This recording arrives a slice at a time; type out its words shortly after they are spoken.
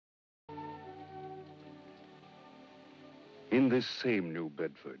In this same New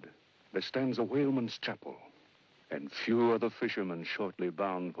Bedford, there stands a whaleman's chapel, and few are the fishermen shortly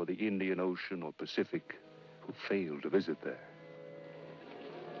bound for the Indian Ocean or Pacific who fail to visit there.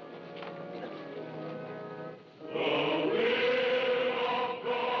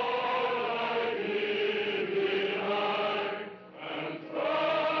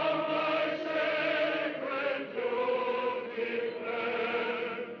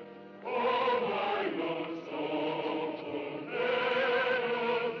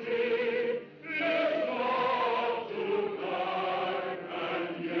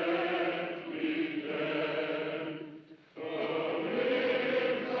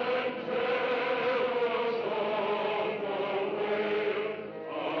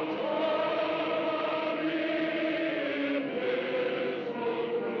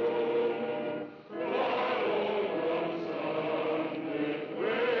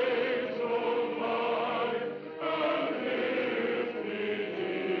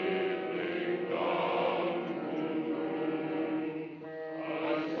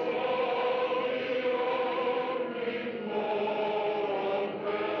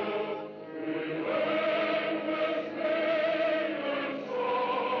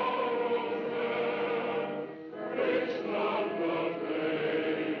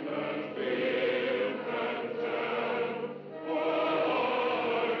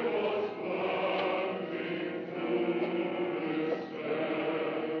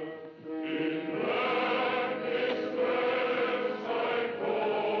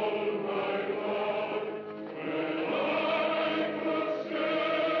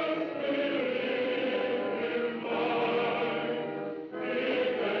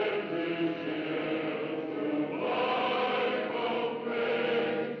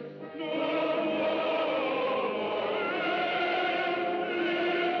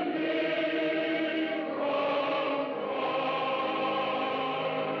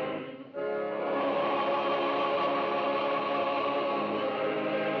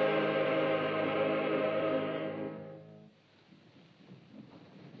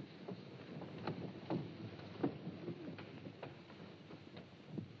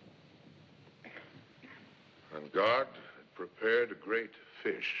 And God had prepared a great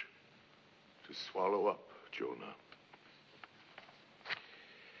fish to swallow up Jonah.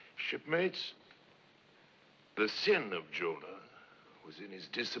 Shipmates, the sin of Jonah was in his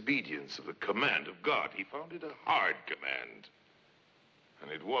disobedience of the command of God. He found it a hard command. And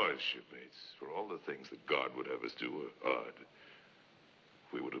it was, shipmates, for all the things that God would have us do were hard.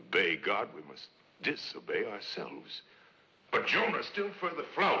 If we would obey God, we must disobey ourselves. But Jonah still further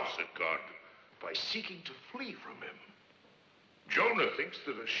flouts at God by seeking to flee from him. Jonah thinks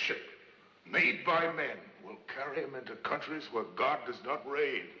that a ship made by men will carry him into countries where God does not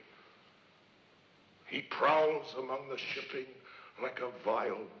reign. He prowls among the shipping like a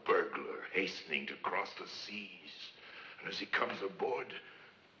vile burglar hastening to cross the seas. And as he comes aboard,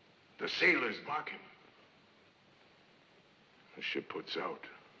 the sailors mark him. The ship puts out.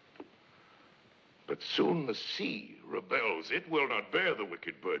 But soon the sea rebels. It will not bear the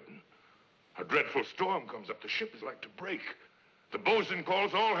wicked burden. A dreadful storm comes up. The ship is like to break. The boatswain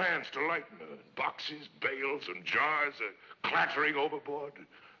calls all hands to lighten her. Boxes, bales, and jars are clattering overboard.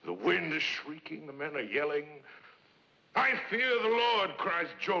 The wind is shrieking. The men are yelling. I fear the Lord, cries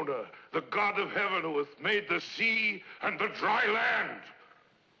Jonah, the God of heaven who hath made the sea and the dry land.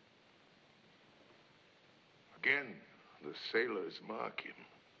 Again, the sailors mark him.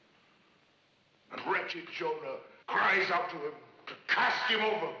 And wretched Jonah cries out to him to cast him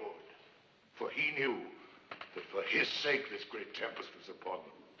overboard. For he knew that for his sake this great tempest was upon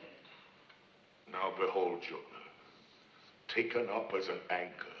them. Now behold Jonah, taken up as an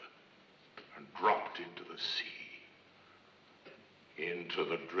anchor and dropped into the sea, into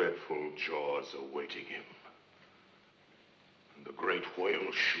the dreadful jaws awaiting him. And the great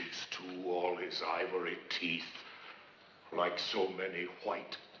whale shoots to all his ivory teeth like so many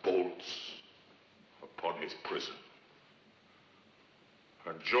white bolts upon his prison.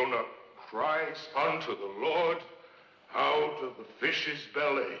 And Jonah cries unto the Lord out of the fish's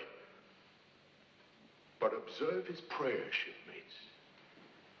belly. But observe his prayer, shipmates.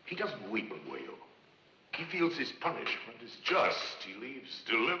 He doesn't weep and wail. He feels his punishment is just. He leaves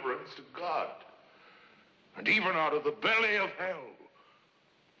deliverance to God. And even out of the belly of hell,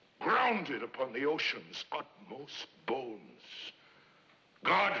 grounded upon the ocean's utmost bones,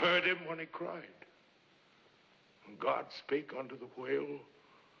 God heard him when he cried. And God spake unto the whale,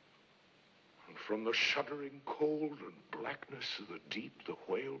 and from the shuddering cold and blackness of the deep, the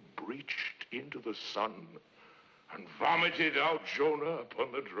whale breached into the sun and vomited out Jonah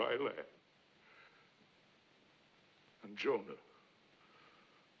upon the dry land. And Jonah,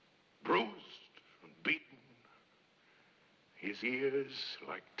 bruised and beaten, his ears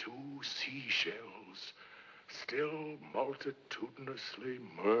like two seashells, still multitudinously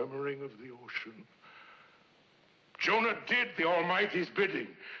murmuring of the ocean. Jonah did the Almighty's bidding.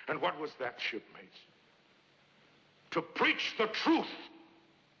 And what was that, shipmates? To preach the truth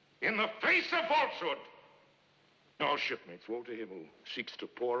in the face of falsehood. No, shipmates, woe to him who seeks to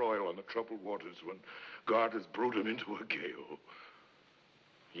pour oil on the troubled waters when God has brewed him into a gale.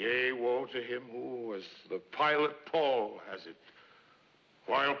 Yea, woe to him who, as the pilot Paul has it,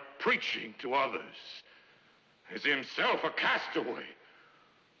 while preaching to others, is himself a castaway.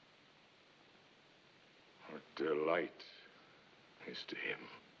 What delight is to him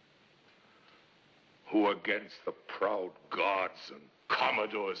who against the proud gods and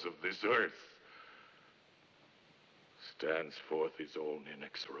commodores of this earth stands forth his own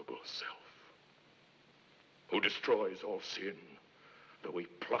inexorable self, who destroys all sin, though we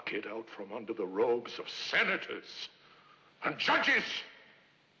pluck it out from under the robes of senators and judges.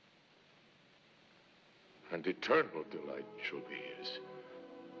 And eternal delight shall be his,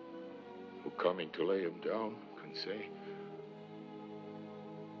 who coming to lay him down can say,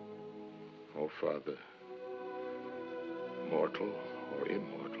 O Father, mortal or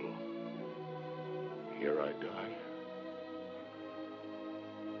immortal, here I die.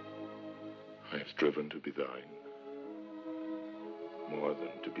 I have striven to be thine, more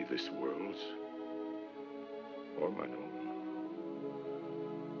than to be this world's or mine own.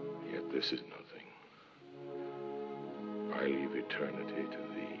 Yet this is nothing. I leave eternity to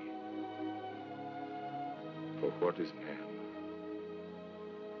thee. For what is man,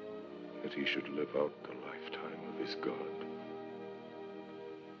 that he should live out the lifetime of his God?